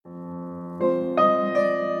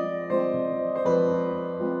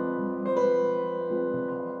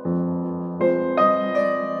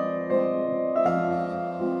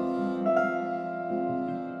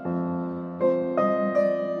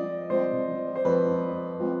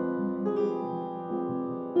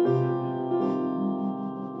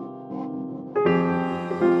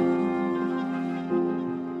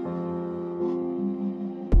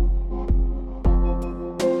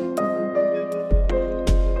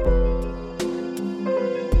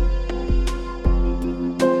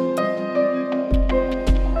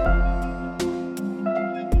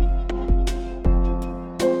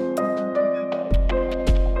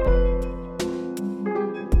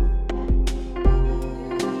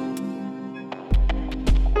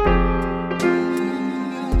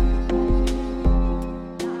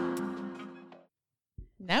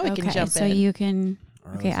can jump in. So you can.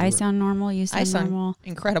 All right, Okay, let's do I it. sound normal. You I sound sound normal.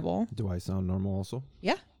 incredible. Do I sound normal also?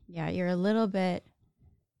 Yeah. Yeah, you're a little bit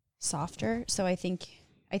softer. So I think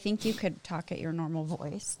you could talk at your normal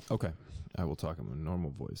voice. Okay. I will talk in my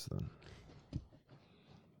normal voice then.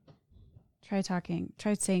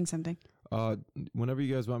 Try saying something. Whenever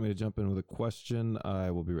you guys want me to jump in with a question,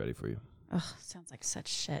 I will be ready for you. Ugh, sounds like such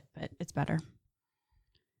shit, but it's better.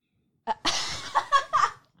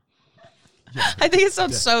 I think it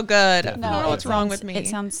sounds so good. Yeah. I don't know what's wrong with me. It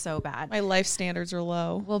sounds so bad. My life standards are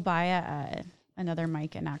low. We'll buy another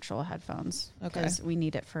mic and actual headphones. Okay. Because we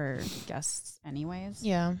need it for guests anyways.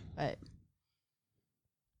 Yeah, But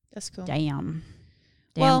that's cool. damn.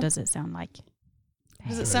 Well- Does it sound like?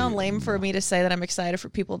 Does it sound lame for me to say that I'm excited for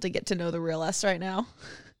people to get to know the real us right now?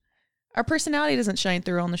 Our personality doesn't shine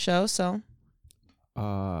through on the show, so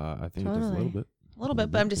I think just a Totally. little bit. a little bit,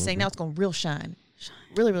 but I'm just saying now it's going to real shine.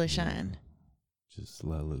 Really, really shine. Just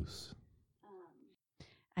let loose.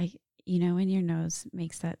 When your nose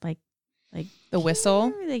makes that like The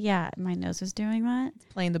whistle, Yeah, my nose was doing that.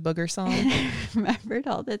 playing the booger song. And I remembered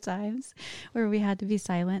all the times where we had to be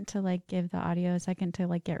silent to like give the audio a second to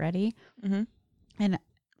like get ready. Mm-hmm. And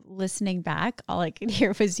listening back, all I could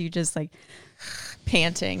hear was you just like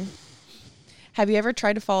Panting. Have you ever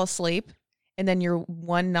tried to fall asleep and then your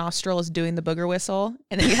one nostril is doing the booger whistle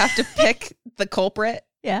and then you have to pick the culprit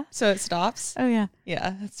yeah. so it stops? Oh yeah.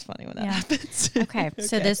 Yeah, it's funny when that Yeah. happens. Okay,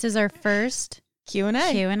 so this is our first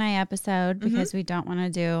Q&A. Q&A episode because we don't want to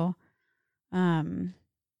do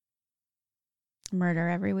murder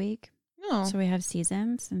every week. No. So we have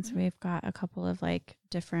seasons, and so we've got a couple of like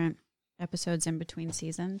different episodes in between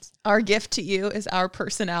seasons. Our gift to you is our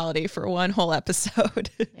personality for one whole episode.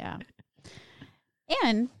 Yeah.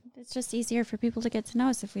 And it's just easier for people to get to know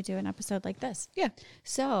us if we do an episode like this. Yeah.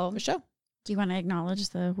 So For sure. do you want to acknowledge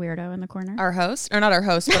the weirdo in the corner? Our host, or not our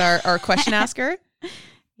host, but our question asker, Yeah.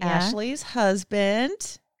 Ashley's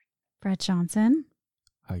husband. Brett Johnson.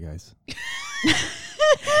 Hi, guys.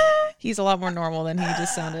 He's a lot more normal than he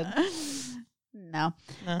just sounded. No.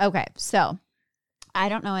 No. Okay. So I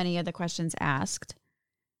don't know any of the questions asked.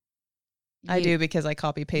 I You- do because I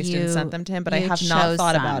copy pasted and you- sent them to him, but I you have not chose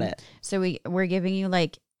thought about some. it. So we're giving you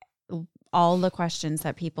like all the questions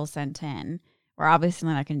that people sent in. We're obviously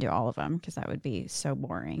not going to do all of them because that would be so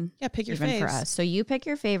boring. Yeah, pick your even for faves. us. So you pick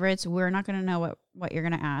your favorites. We're not going to know what you're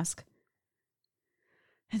going to ask.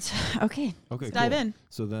 It's okay. Okay, Let's dive cool. in.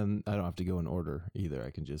 So then I don't have to go in order either.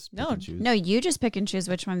 I can just pick No. and choose. No, you just pick and choose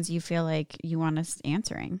which ones you feel like you want us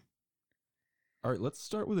answering. All right, let's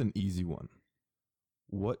start with an easy one.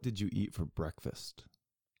 What did you eat for breakfast?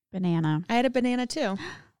 Banana. I had a banana too.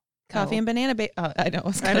 Coffee Oh. and banana. I know.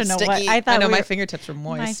 It's I don't know what- sticky. I thought know we my were- fingertips were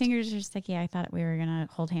moist. My fingers are sticky. I thought we were going to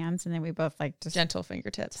hold hands and then we both like just Gentle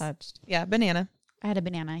fingertips. touched. Yeah, banana. I had a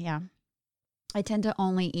banana. Yeah. I tend to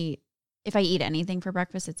only eat, if I eat anything for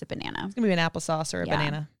breakfast, it's a banana. It's gonna be an applesauce or a Yeah.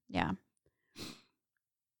 banana. Yeah.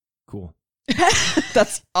 Cool.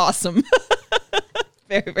 That's awesome.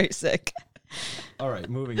 Very, very sick. All right,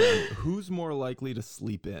 moving on. Who's more likely to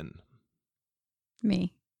sleep in?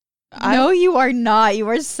 Me. No, you are not. You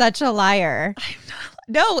are such a liar.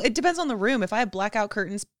 No, it depends on the room. If I have blackout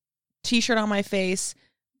curtains, t-shirt on my face,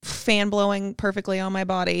 fan blowing perfectly on my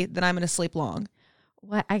body, then I'm going to sleep long.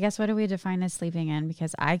 What do we define as sleeping in?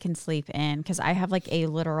 Because I can sleep in because I have like a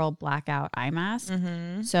literal blackout eye mask.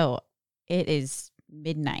 Mm-hmm. So it is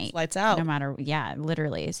midnight. Lights out. No matter, yeah,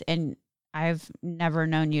 literally. And I've never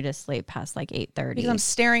known you to sleep past like 8:30. Because I'm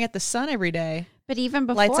staring at the sun every day. But even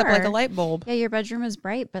before, Lights up like a light bulb. Yeah, your bedroom is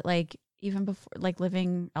bright, but like even before, like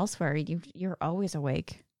living elsewhere, you're always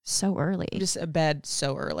awake so early. I'm just in bed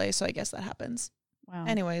so early, so I guess that happens. Wow.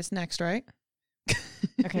 Anyways, next, right?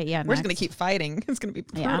 Okay, yeah. We're just going to next. keep fighting. It's going to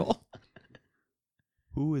be Yeah. brutal.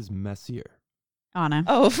 Who is messier? Anna.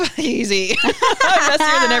 Oh, easy. I'm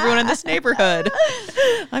messier than everyone in this neighborhood.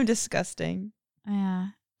 I'm disgusting. Yeah,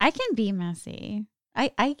 I can be messy.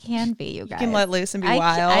 I can be, you You guys. can let loose and be I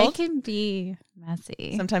wild. can be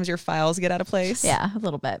messy. Sometimes your files get out of place. Yeah, a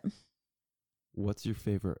little bit. What's your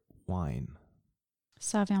favorite wine?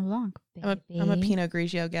 Sauvignon Blanc. I'm a Pinot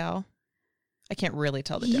Grigio gal. I can't really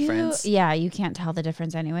tell the difference. Yeah, you can't tell the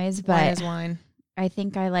difference anyways, Wine but is wine. I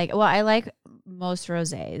think I like most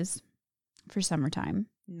rosés for summertime.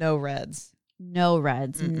 No reds. No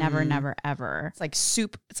reds. Never, Mm-mm. never, ever. It's like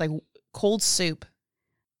soup. It's like cold soup.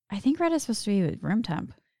 I think red is supposed to be with room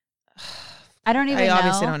temp. I don't even I know.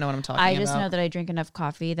 obviously don't know what I'm talking about. I just know that I drink enough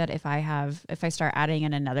coffee that if I start adding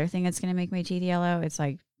in another thing that's going to make my teeth yellow, it's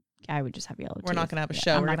like I would just have yellow teeth. We're not going to have a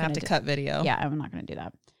show. I'm We're not going to have to do- cut video. Yeah, I'm not going to do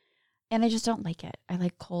that. And I just don't like it. I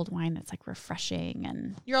like cold wine that's like refreshing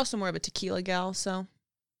and You're also more of a tequila gal, so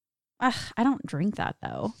I don't drink that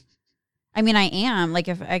though. I mean, I am like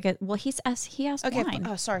if I get he asked Okay. wine.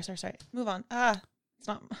 Oh, sorry. Move on. It's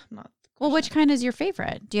not. Well, which kind is your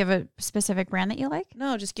favorite? Do you have a specific brand that you like?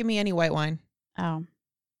 No, just give me any white wine. Oh,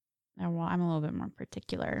 well, I'm a little bit more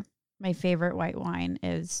particular. My favorite white wine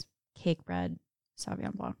is Cakebread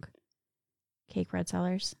Sauvignon Blanc. Cakebread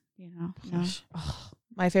Cellars, you know. No? Oh,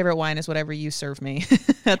 my favorite wine is whatever you serve me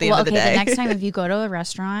at the end of the day. The next time if you go to a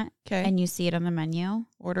restaurant Okay. and you see it on the menu,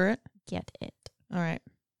 Order it. get it. All right.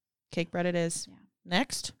 Cake bread it is. Yeah.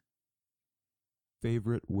 Next.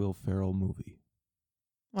 Favorite Will Ferrell movie?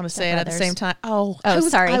 Want to Step say it at the Brothers. same time.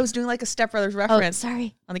 Sorry. I was doing like a Step Brothers reference Oh,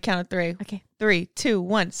 sorry. on the count of 3. Okay. 3, 2,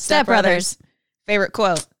 1. Step Brothers. Favorite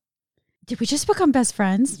quote. Did we just become best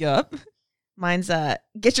friends? Yup. Mine's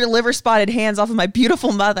get your liver spotted hands off of my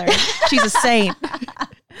beautiful mother. She's a saint.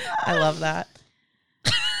 I love that.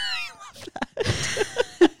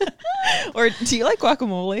 Or do you like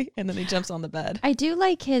guacamole? And then he jumps on the bed. I do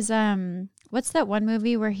like his what's that one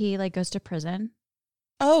movie where he like goes to prison?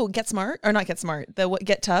 Oh, Get Smart or not Get Smart?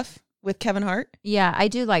 Get Tough with Kevin Hart. Yeah, I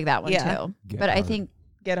do like that one Yeah. too. Get But I Hard. think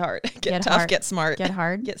Get Hard. Get Tough. Hard. Get Smart. Get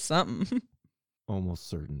Hard Get something. Almost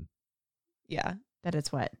certain Yeah. that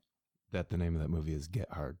it's what? that the name of that movie is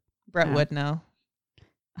Get Hard. Brett Yeah. would know.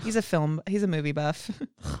 He's a movie buff.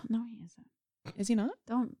 No, he isn't. Is he not?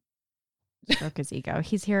 Don't stroke his ego.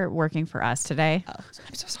 He's here working for us today. Oh,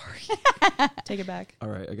 I'm so sorry. Take it back. All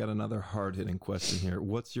right, I got another hard-hitting question here.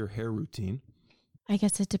 What's your hair routine? I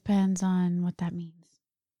guess it depends on what that means.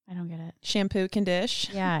 I don't get it. Shampoo,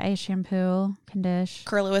 condish. Yeah, I shampoo, condish.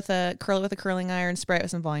 Curl it with a curling iron, spray it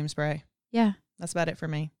with some volume spray. Yeah. That's about it for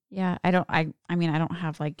me. Yeah. I mean, I don't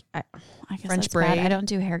have like, I guess French that's bad. braid. I don't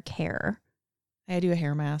do hair care. I do a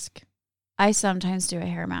hair mask. I sometimes do a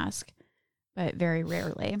hair mask, but very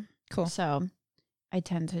rarely. Cool. So I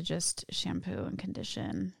tend to just shampoo and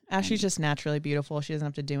condition. Ashley's and- just naturally beautiful. She doesn't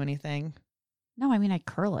have to do anything. No, I mean, I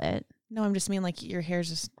curl it. No, I'm just mean like your hair's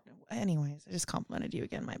just. Anyways, I just complimented you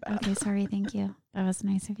again. My bad. Okay, sorry. Thank you. That was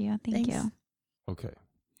nice of you. Thank Thanks. you. Okay.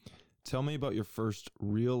 Tell me about your first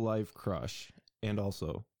real-life crush and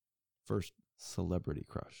also first celebrity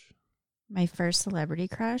crush. My first celebrity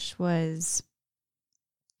crush was,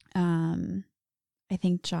 I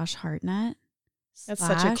think Josh Hartnett. That's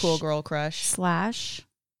such a cool girl crush.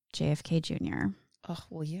 / JFK Jr. Oh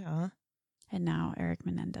well, yeah. And now Eric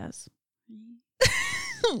Menendez.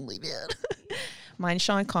 Leave it. Mine's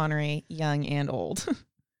Sean Connery, young and old.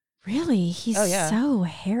 Really? He's Oh, yeah. so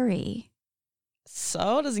hairy.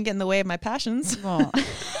 So it doesn't get in the way of my passions Well,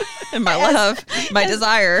 and my love, my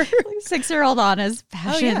desire. 6-year-old Anna's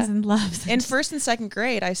passions yeah. and loves. In first and second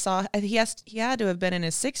grade, I saw he had to have been in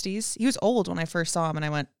his 60s. He was old when I first saw him, and I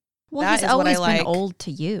went, well, that he's is what I always been like. old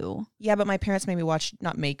to you. yeah, but my parents made me watch,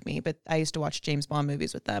 not make me, but I used to watch James Bond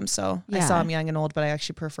movies with them. So I Yeah. saw him young and old, but I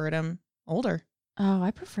actually preferred him older. Oh,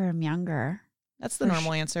 I prefer him younger. That's the For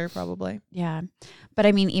normal answer, probably. Yeah. But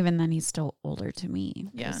I mean, even then, he's still older to me.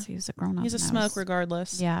 Yeah. 'cause He's a grown up. He's a smoke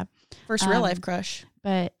regardless. Yeah. First real Um, life crush.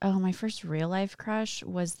 But my first real life crush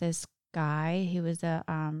was this guy. He was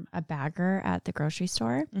a bagger at the grocery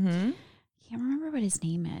store. Mm-hmm. Can't remember what his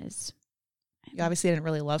name is. You obviously didn't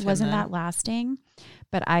really love him. Wasn't then. that lasting?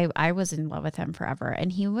 But I was in love with him forever.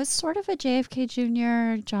 And he was sort of a JFK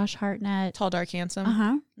Jr., Josh Hartnett. Tall, dark, handsome?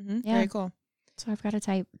 Uh-huh. Mm-hmm. Yeah. Very cool. So I've got a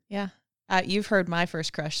type. Yeah. You've heard my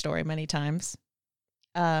first crush story many times.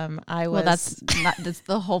 I was. Well, that's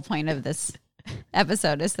the whole point of this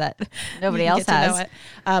episode is that nobody you else get to know has. it.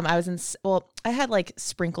 I was in. I had like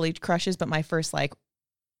sprinkly crushes, but my first like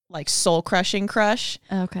soul crushing crush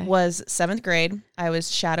Okay. was 7th grade. I was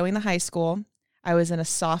shadowing the high school. I was in a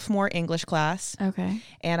sophomore English class, Okay.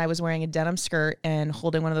 and I was wearing a denim skirt and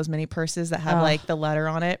holding one of those mini purses that have Oh. like the letter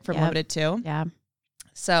on it from Yep. Limited 2. Yeah.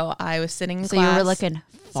 So I was sitting in So class. you were looking fine.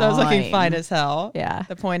 So I was looking fine as hell. Yeah.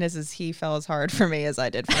 The point is he fell as hard for me as I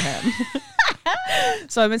did for him.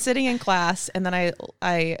 So I've been sitting in class, and then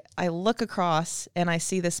I look across and I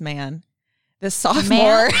see this man, this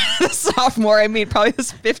sophomore, this sophomore. I mean, probably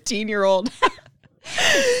this 15-year-old.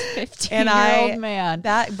 15-year-old man.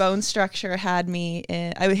 That bone structure had me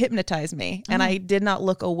I hypnotized me, and I did not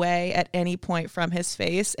look away at any point from his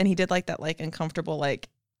face. And he did like that, like uncomfortable, like,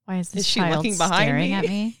 Why is this Is she child looking behind staring me? at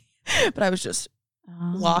me? but I was just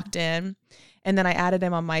Oh. locked in. And then I added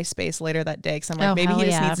him on MySpace later that day because I'm like, Oh, maybe he hell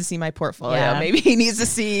just yeah. needs to see my portfolio. Yeah. Maybe he needs to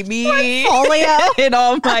see me Portfolio. in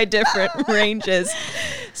all my different ranges.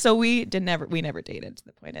 So we never dated.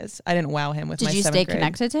 The point is, I didn't wow him with my Did you 7th stay grade.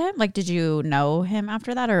 connected to him? Like, did you know him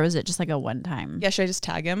after that, or was it just like a one time? Yeah, should I just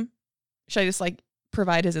tag him? Should I just like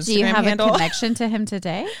provide his Instagram Do you have handle? a connection to him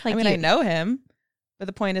today? Like, I mean, I know him, but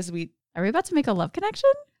the point is, we Are we about to make a love connection?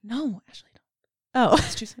 No, Ashley, Oh, don't.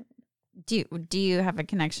 It's too soon. do you have a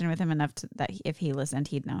connection with him enough that if he listened,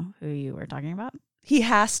 he'd know who you were talking about? He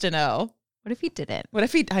has to know. What if he didn't? What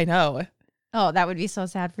if he? I know. Oh, that would be so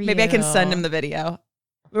sad for you. Maybe I can send him the video.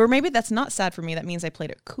 Or maybe that's not sad for me. That means I played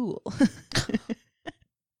it cool.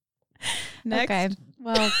 Next. Okay.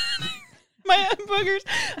 Well, My boogers.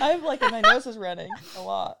 I'm like, my nose is running a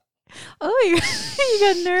lot. oh, you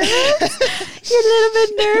got nervous? You're a little bit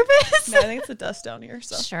nervous? No, I think it's the dust down here.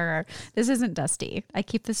 So, Sure. This isn't dusty. I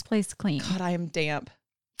keep this place clean. God, I am damp.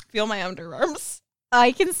 Feel my underarms.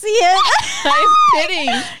 I can see it. I'm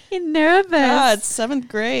kidding. You're nervous. God, 7th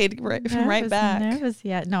grade, right Nervous, back. Nervous.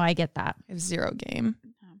 Yeah. No, I get that. I have 0 game.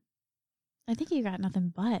 I think you got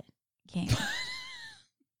nothing but game.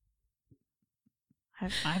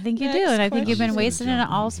 I think you do. Next And I think you've been question. wasting it on Jump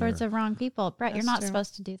in all sorts here. of wrong people. Brett, you're That's not true.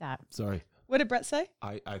 supposed to do that. Sorry. What did Brett say?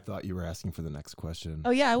 I thought you were asking for the next question. Oh,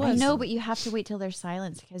 yeah, I I was. know, but you have to wait till there's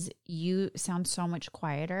silence because you sound so much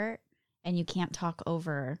quieter and you can't talk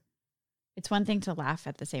over. It's one thing to laugh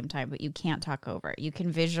at the same time, but you can't talk over. You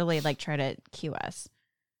can visually like try to cue us.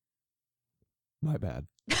 My bad.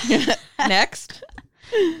 Next.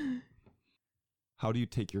 How do you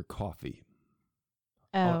take your coffee?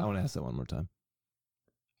 Oh, I want to ask that one more time.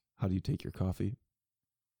 How do you take your coffee?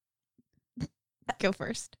 Go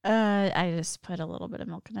first. I just put a little bit of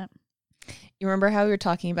milk in it. You remember how we were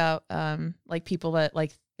talking about like people that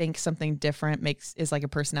like think something different is like a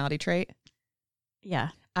personality trait? Yeah.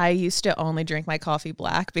 I used to only drink my coffee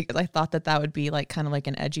black because I thought that would be like kind of like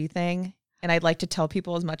an edgy thing. And I'd like to tell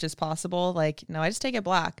people as much as possible, like, no, I just take it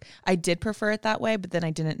black. I did prefer it that way, but then I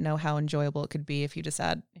didn't know how enjoyable it could be if you just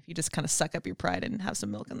kind of suck up your pride and have some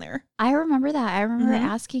milk in there. I remember that. I remember Mhm.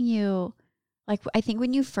 asking you, like, I think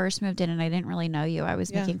when you first moved in and I didn't really know you, I was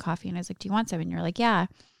Yeah. making coffee and I was like, do you want some? And you're like, yeah.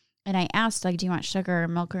 And I asked, like, do you want sugar or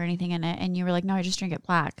milk or anything in it? And you were like, no, I just drink it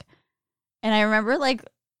black. And I remember like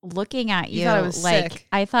looking at you, You thought it was like, sick.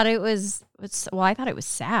 I thought it was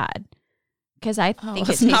sad because I think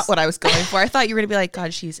That's it not tastes, what I was going for. I thought you were going to be like,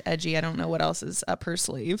 God, she's edgy. I don't know what else is up her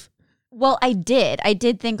sleeve. well, I did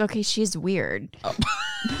think, okay, she's weird. Oh.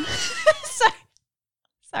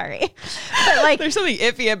 Sorry. But like, There's something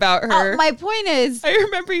iffy about her. my point is, I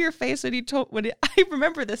remember your face when I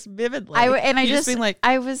remember this vividly. I You just being like,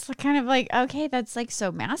 I was kind of like, okay, that's like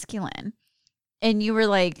so masculine. And you were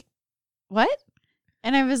like, what?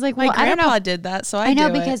 And I was like, my well, I don't grandpa know. did that, so I know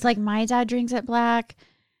do it. because like my dad drinks it black.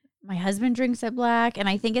 My husband drinks it black. And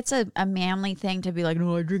I think it's a manly thing to be like,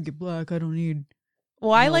 no, I drink it black. I don't need.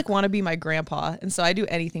 Well, I milk. like want to be my grandpa, and so I do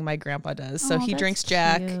anything my grandpa does. So Oh, he that's drinks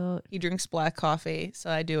Jack, cute. he drinks black coffee, so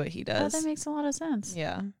I do what he Oh, does. that makes a lot of sense.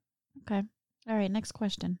 Yeah. Okay. All right. Next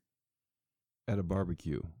question. At a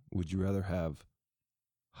barbecue, would you rather have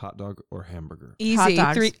hot dog or hamburger? Easy.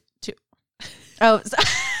 dogs. 3, 2, Oh,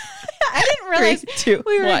 I didn't realize 3, 2,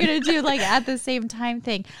 we were 1. going to do like at the same time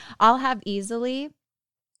thing. I'll have easily,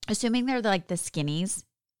 assuming they're like the skinnies,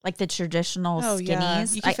 like the traditional Oh skinnies. yeah,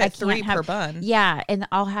 you can I fit 3 can't have, per bun. yeah, and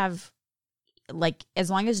I'll have like as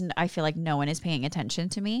long as I feel like no one is paying attention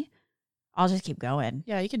to me, I'll just keep going.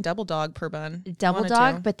 Yeah, you can double dog per bun. Double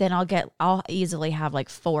dog, but then I'll easily have like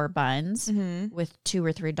 4 buns mm-hmm. with 2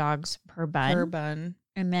 or 3 dogs per bun, per bun.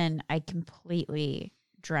 and then I completely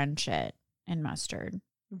drench it in mustard.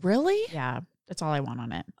 Really? Yeah, that's all I want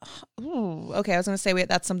on it. Ooh, okay. I was gonna say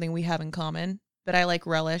that's something we have in common, but I like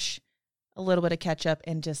relish, a little bit of ketchup,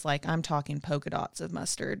 and just like I'm talking polka dots of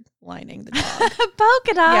mustard lining the dog.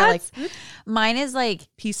 Polka dots. Yeah, like Mine is like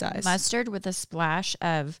pea size. mustard with a splash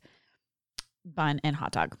of bun and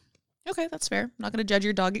hot dog. Okay, that's fair. I'm not gonna judge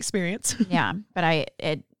your dog experience. Yeah, but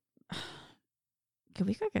could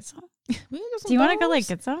we go get some? We can go some Do you want to go like dogs.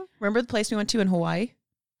 get some? Remember the place we went to in Hawaii?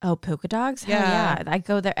 Oh, polka dogs? Hell Yeah. yeah. I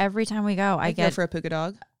go there every time we go. I I'd go get for a polka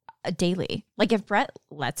dog. a daily. Like if Brett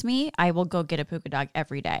lets me, I will go get a polka dog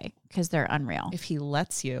every day because they're unreal. If he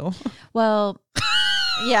lets you. Well,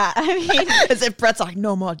 yeah. I mean, As if Brett's like,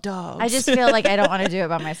 no more dogs. I just feel like I don't want to do it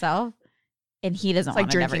by myself. And he doesn't it's like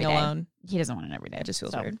want it every drinking day. alone. He doesn't want it every day. It just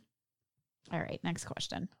feels So, weird. All right, next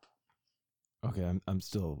question. Okay, I'm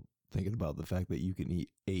still thinking about the fact that you can eat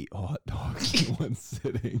 8 hot dogs in one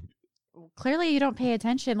sitting. Clearly, you don't pay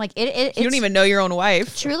attention. Like You it's don't even know your own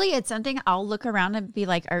wife. truly, it's something I'll look around and be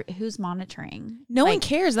like, who's monitoring? No one Like,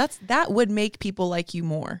 cares. That would make people like you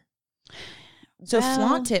more. So well,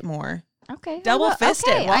 flaunt it more. Okay, Double fist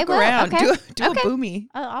it. Walk around. Okay. Do Okay. a boomy.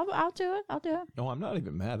 I'll do it. I'll do it. No, I'm not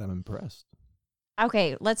even mad. I'm impressed.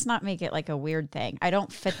 Okay, let's not make it like a weird thing. I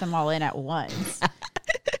don't fit them all in at once.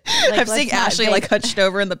 Like, I'm seeing let's not Ashley bake- like hunched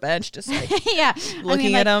over in the bench, just like yeah,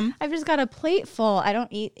 looking at him. I've just got a plate full. I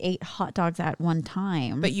don't eat 8 hot dogs at one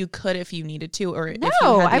time. But you could if you needed to, or if no,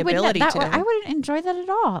 you had the I wouldn't. ability to. I wouldn't enjoy that at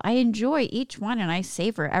all. I enjoy each one, and I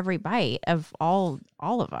savor every bite of all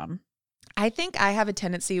of them. I think I have a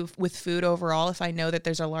tendency with food overall. If I know that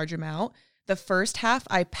there's a large amount, the first half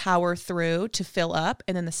I power through to fill up,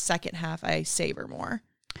 and then the second half I savor more.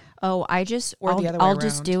 Oh, Or the other way I'll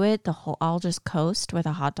just around. do it I'll just coast with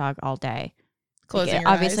a hot dog all day. Closing Like, your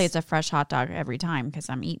obviously, eyes. it's a fresh hot dog every time because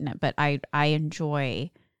I'm eating it, but I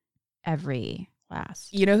enjoy every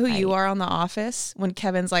last. You know who you bite. are on The Office when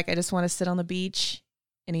Kevin's like, I just want to sit on the beach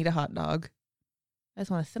and eat a hot dog. I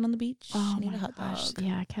just want to sit on the beach Oh and eat my a hot gosh! dog.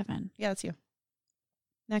 Yeah, Kevin. Yeah, that's you.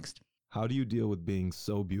 Next. How do you deal with being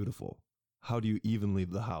so beautiful? How do you even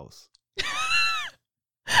leave the house?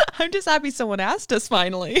 I'm just happy someone asked us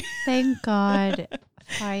finally. Thank God.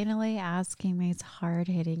 Finally asking these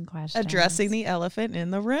hard-hitting questions. Addressing the elephant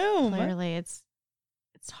in the room. Clearly, it's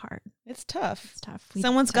hard. It's tough. It's tough.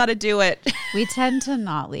 Someone's got to do it. We tend to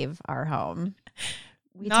not leave our home.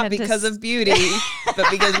 We Not tend to because of beauty, but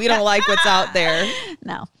because we don't like what's out there.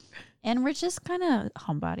 No. And we're just kind of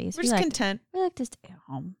homebodies. We're just content. We like to stay at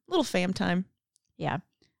home. Little fam time. Yeah.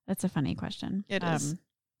 That's a funny question. It is.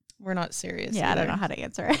 We're not serious. Yeah, I either. don't know how to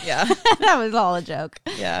answer it. Yeah. That was all a joke.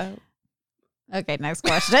 Yeah. Okay, next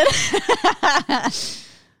question.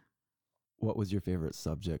 What was your favorite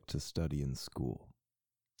subject to study in school?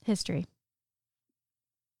 History.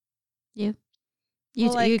 You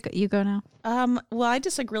Well, you go now. Well, I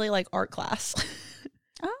just like really like art class.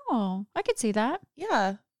 Oh, I could see that.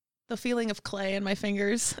 Yeah. The feeling of clay in my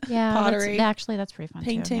fingers, Yeah, Pottery. that's pretty fun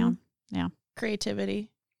painting, too.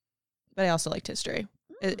 creativity. But I also like history.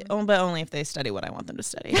 Mm. But only if they study what I want them to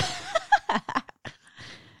study. Yeah.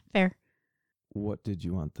 Fair. What did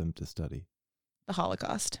you want them to study? The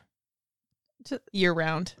Holocaust. Just- Year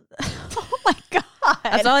round. Oh my God.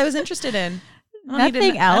 That's all I was interested in.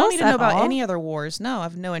 Nothing I don't else need to know at about all? any other wars. No, I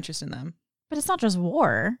have no interest in them. But it's not just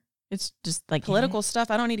war. It's just like Political stuff,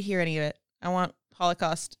 I don't need to hear any of it. I want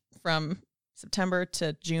Holocaust from September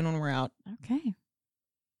to June when we're out. Okay.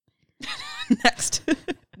 Next.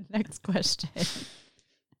 Next question.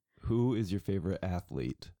 Who is your favorite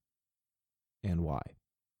athlete and why?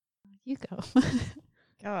 You go.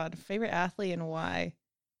 God, favorite athlete and why?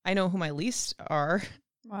 I know who my least are.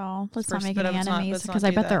 Well, let's First, not make but any let's not- enemies let's not because I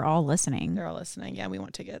do bet that. they're all listening. They're all listening. Yeah, we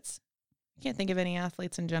want tickets. I can't think of any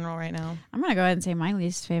athletes in general right now. I'm gonna go ahead and say my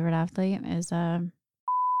least favorite athlete is I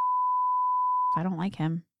don't like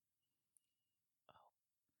him.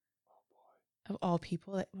 Of all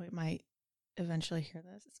people that might eventually hear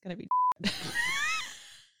this, it's going to be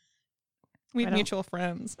we I have don't- mutual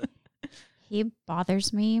friends. He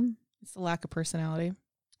bothers me. It's the lack of personality.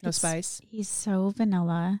 No It's- spice. He's so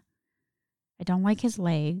vanilla. I don't like his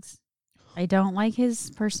legs. I don't like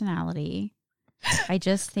his personality. I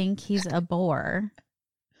just think he's a bore.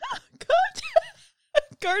 God.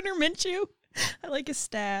 Gardner Minshew. I like his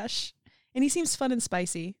stash. And he seems fun and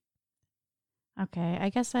spicy. Okay, I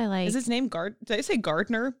guess I like. Is his name Did I say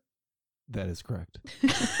Gardner? That is correct.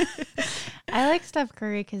 I like Steph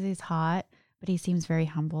Curry because he's hot, but he seems very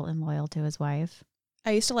humble and loyal to his wife.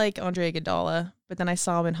 I used to like Andre Iguodala, but then I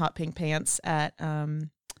saw him in hot pink pants at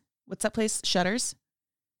what's that place? Shutters.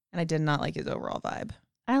 And I did not like his overall vibe.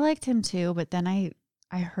 I liked him too, but then I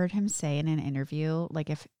heard him say in an interview, like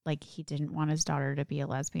if like he didn't want his daughter to be a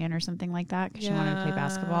lesbian or something like that because she wanted to play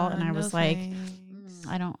basketball, and I was like,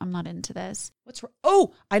 I'm not into this. What's wrong?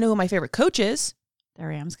 Oh, I know who my favorite coach is. The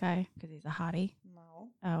Rams guy because he's a hottie.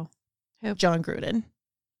 No. Oh, John Gruden,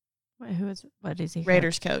 what is he?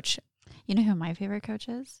 Raiders coach. You know who my favorite coach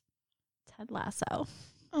is? Ted Lasso.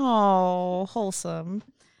 Oh, wholesome.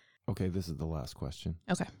 Okay, this is the last question.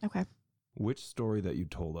 Okay. Which story that you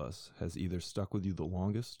told us has either stuck with you the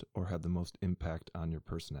longest or had the most impact on your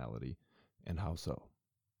personality, and how so?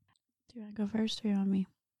 Do you want to go first or you want me?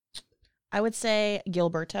 I would say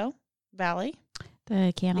Gilberto Valley,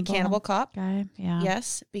 The cannibal. the cannibal cop. guy. Yeah.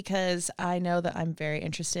 Yes, because I know that I'm very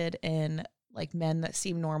interested in like men that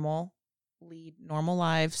seem normal, lead normal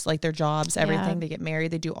lives, like their jobs, everything. Yeah. They get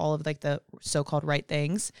married, they do all of like the so-called right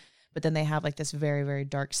things, but then they have like this very, very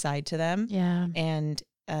dark side to them. Yeah. And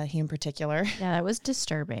he in particular, Yeah, that was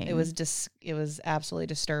disturbing. it was absolutely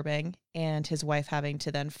disturbing. And his wife having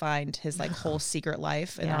to then find his like whole secret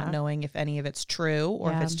life and Yeah. not knowing if any of it's true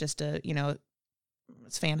or if Yeah. it's just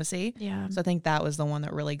it's fantasy. Yeah. So I think that was the one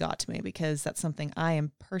that really got to me because that's something I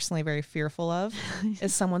am personally very fearful of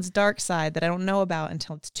is someone's dark side that I don't know about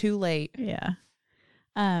until it's too late. Yeah.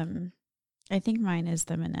 I think mine is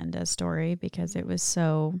the Menendez story because it was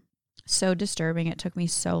so so disturbing. It took me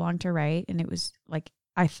so long to write. And it was like,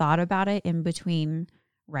 I thought about it in between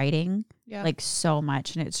writing, like so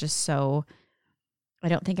much. And it's just so, I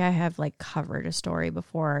don't think I have like covered a story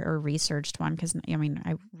before or researched one. Cause I mean,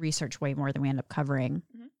 I research way more than we end up covering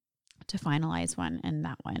to finalize one. And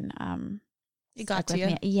that one, it got to you.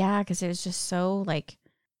 Me. Yeah. Cause it was just so like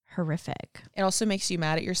horrific. It also makes you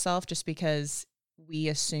mad at yourself just because we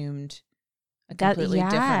assumed a completely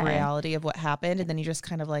different reality of what happened, and then you just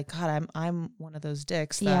kind of like, God, I'm one of those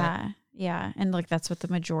dicks. That yeah, and like that's what the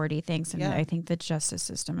majority thinks, and I think the justice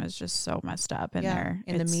system is just so messed up in there.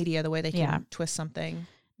 In the media, the way they can twist something.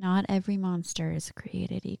 Not every monster is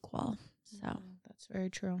created equal. So that's very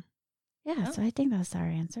true. Yeah, so I think that's our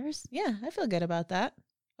answers. Yeah, I feel good about that.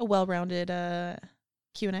 A well-rounded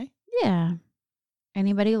Q&A. Yeah.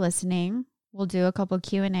 Anybody listening, we'll do a couple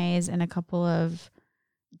Q&As and a couple of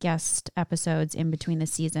guest episodes in between the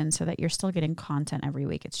seasons so that you're still getting content every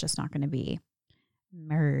week. It's just not going to be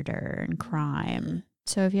murder and crime.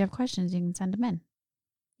 So if you have questions, you can send them in.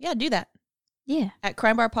 Yeah, do that. Yeah. At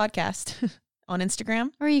Crime Bar Podcast on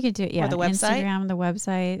Instagram. Or you could do it, or the website. Instagram, the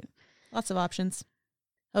website. Lots of options.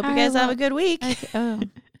 Hope you guys have a good week. Okay.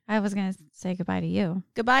 I was going to say goodbye to you.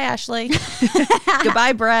 Goodbye, Ashley.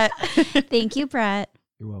 Goodbye, Brett. Thank you, Brett.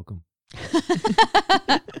 You're welcome.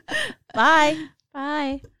 Bye.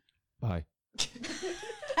 Bye. Bye. I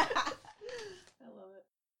love it.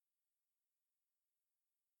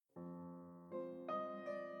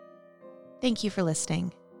 Thank you for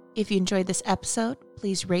listening. If you enjoyed this episode,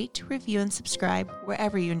 please rate, review, and subscribe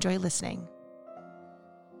wherever you enjoy listening.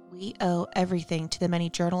 We owe everything to the many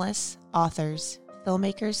journalists, authors,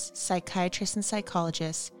 filmmakers, psychiatrists, and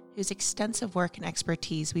psychologists whose extensive work and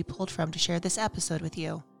expertise we pulled from to share this episode with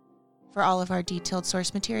you. For all of our detailed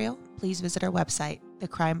source material, please visit our website,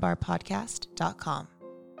 thecrimebarpodcast.com.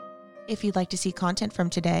 If you'd like to see content from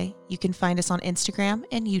today, you can find us on Instagram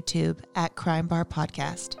and YouTube at Crime Bar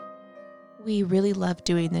Podcast. We really love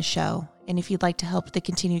doing this show, and if you'd like to help with the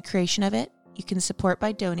continued creation of it, you can support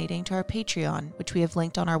by donating to our Patreon, which we have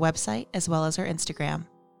linked on our website as well as our Instagram,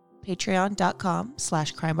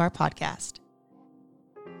 patreon.com/crimebarpodcast.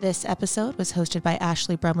 This episode was hosted by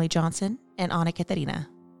Ashley Brumley Johnson and Anna Katharina.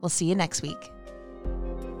 We'll see you next week.